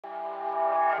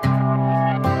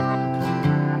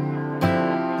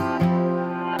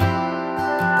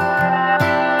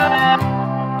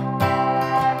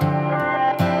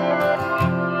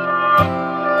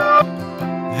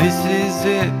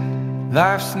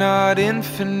Life's not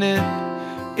infinite,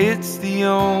 it's the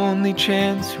only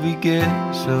chance we get.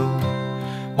 So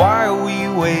why are we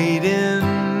waiting?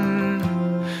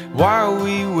 Why are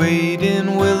we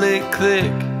waiting? Will it click?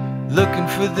 Looking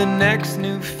for the next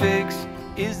new fix.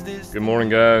 Is this... Good morning,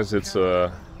 guys. It's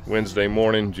Wednesday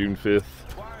morning, June 5th.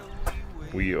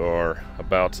 We are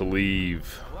about to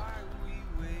leave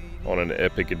on an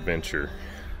epic adventure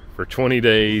for 20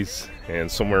 days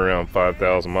and somewhere around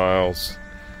 5,000 miles.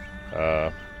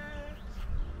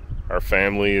 Our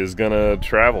family is gonna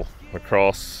travel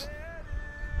across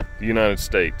the United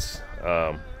States.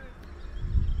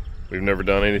 We've never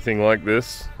done anything like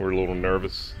this. We're a little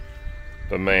nervous,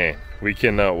 but man, we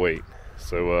cannot wait.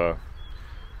 So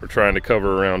we're trying to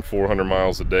cover around 400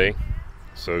 miles a day.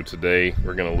 So today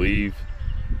we're gonna leave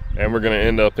and we're gonna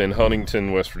end up in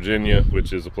Huntington, West Virginia,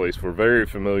 which is a place we're very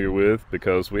familiar with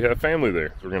because we have family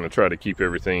there. We're gonna try to keep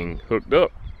everything hooked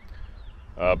up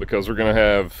because we're gonna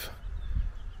have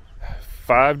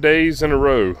 5 days in a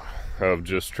row of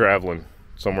just traveling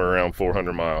somewhere around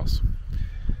 400 miles.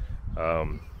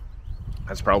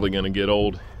 That's probably gonna get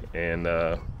old, and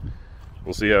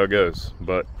we'll see how it goes.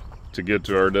 But to get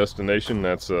to our destination,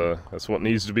 that's what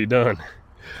needs to be done.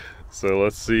 So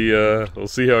let's see, we'll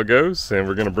see how it goes, and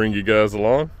we're gonna bring you guys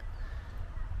along,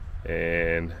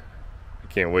 and I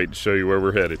can't wait to show you where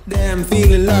we're headed. Damn,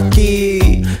 feeling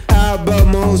lucky, out above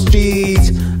most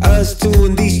streets, us two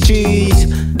in these trees,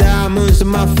 diamonds on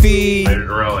my feet. Made it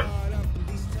early.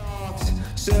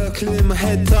 Circling my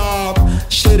head top,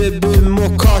 should've been more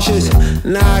cautious.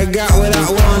 Now I got what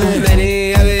I wanted.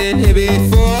 Many I've been here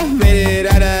before, made it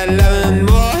out of 11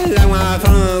 more. Like my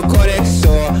frontal cortex,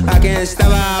 so I can't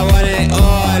stop, I want it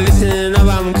all. Listen up,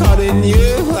 I'm calling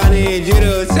you, I need you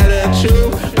to tell the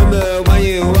truth. Remember when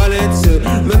you wanted to,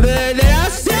 remember that I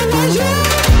said was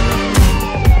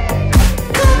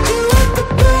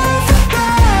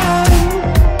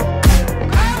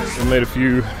you. We made a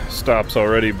few stops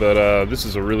already, but this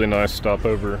is a really nice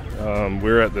stopover.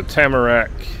 We're at the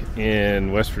Tamarack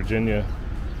in West Virginia.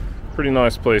 Pretty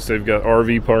nice place. They've got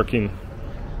RV parking,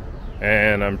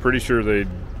 and I'm pretty sure they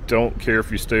don't care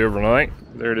if you stay overnight.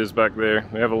 There it is back there.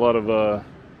 We have a lot of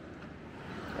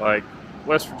like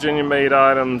West Virginia made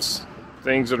items,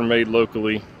 things that are made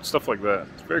locally, stuff like that.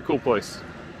 It's a very cool place.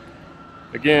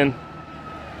 Again,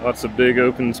 lots of big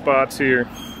open spots here.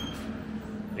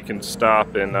 You can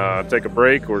stop and take a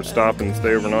break, or stop and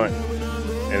stay overnight,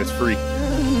 and it's free.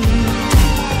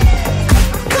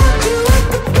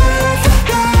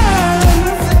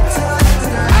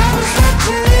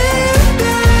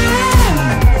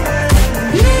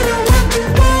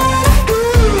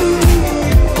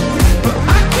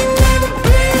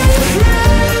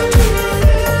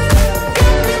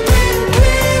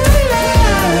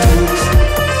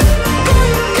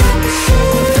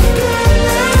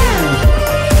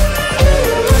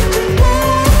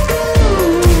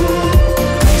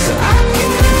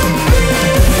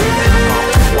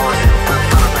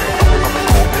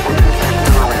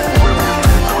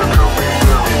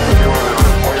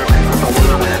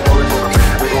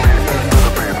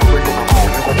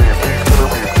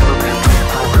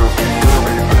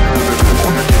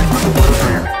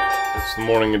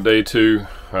 Morning of day two.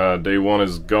 Day one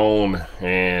is gone,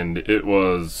 and it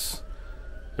was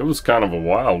kind of a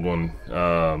wild one.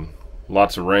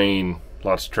 Lots of rain,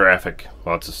 lots of traffic,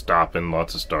 lots of stopping,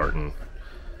 lots of starting.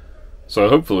 So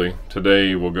hopefully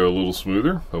today will go a little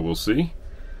smoother, but we'll see.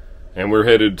 And we're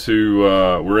headed to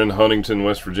we're in Huntington,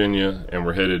 West Virginia, and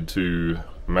we're headed to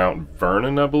Mount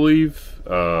Vernon, I believe,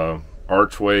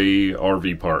 Archway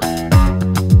RV Park.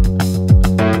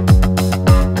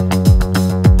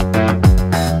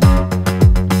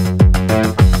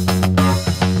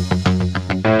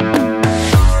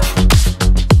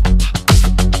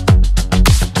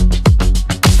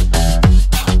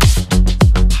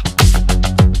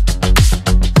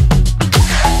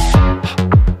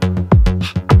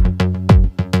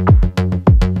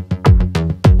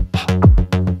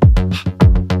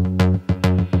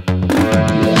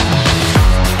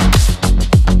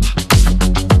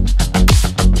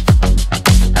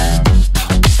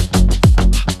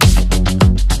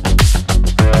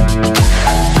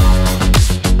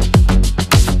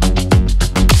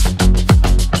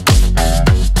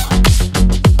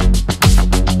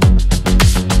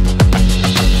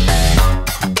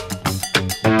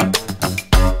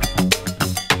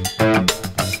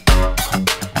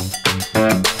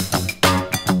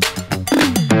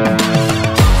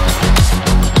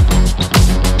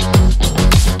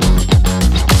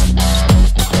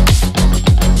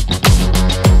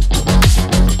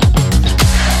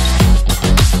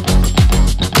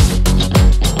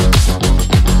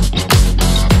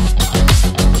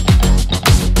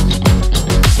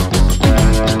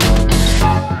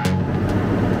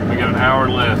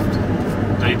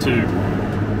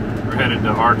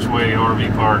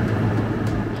 RV park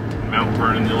in Mount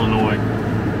Vernon, Illinois.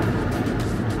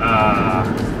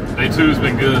 Day 2 has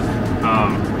been good.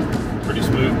 Pretty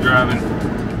smooth driving.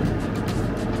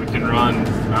 We can run,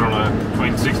 I don't know,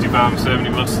 between 65 and 70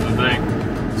 most of the day.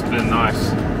 It's been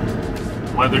nice.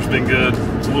 Weather's been good.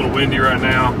 It's a little windy right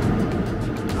now.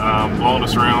 Blowing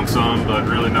us around some, but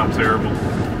really not terrible.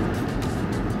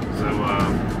 So,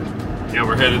 yeah,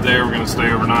 we're headed there. We're going to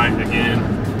stay overnight again.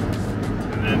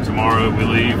 And then tomorrow we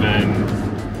leave and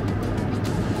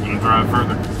we're going to drive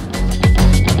further.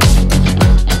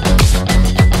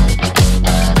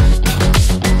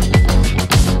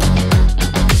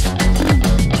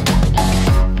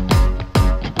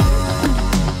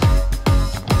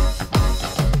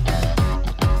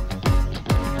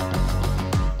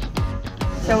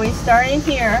 So we started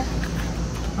here,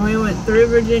 and we went through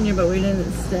Virginia, but we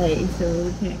didn't stay, so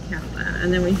we can't count that.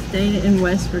 And then we stayed in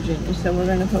West Virginia, so we're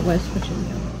going to put West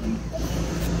Virginia on.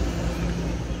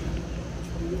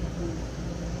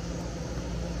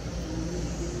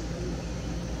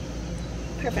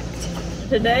 Perfect.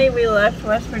 Today we left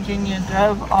West Virginia,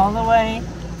 drove all the way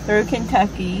through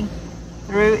Kentucky,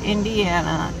 through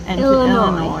Indiana, and to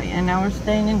Illinois. And now we're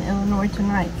staying in Illinois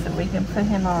tonight, so we can put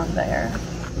him on there.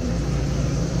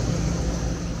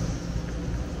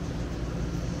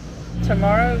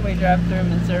 Tomorrow we drive through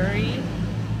Missouri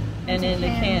and into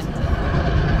Kansas.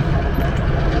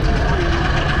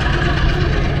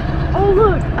 Oh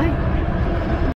look,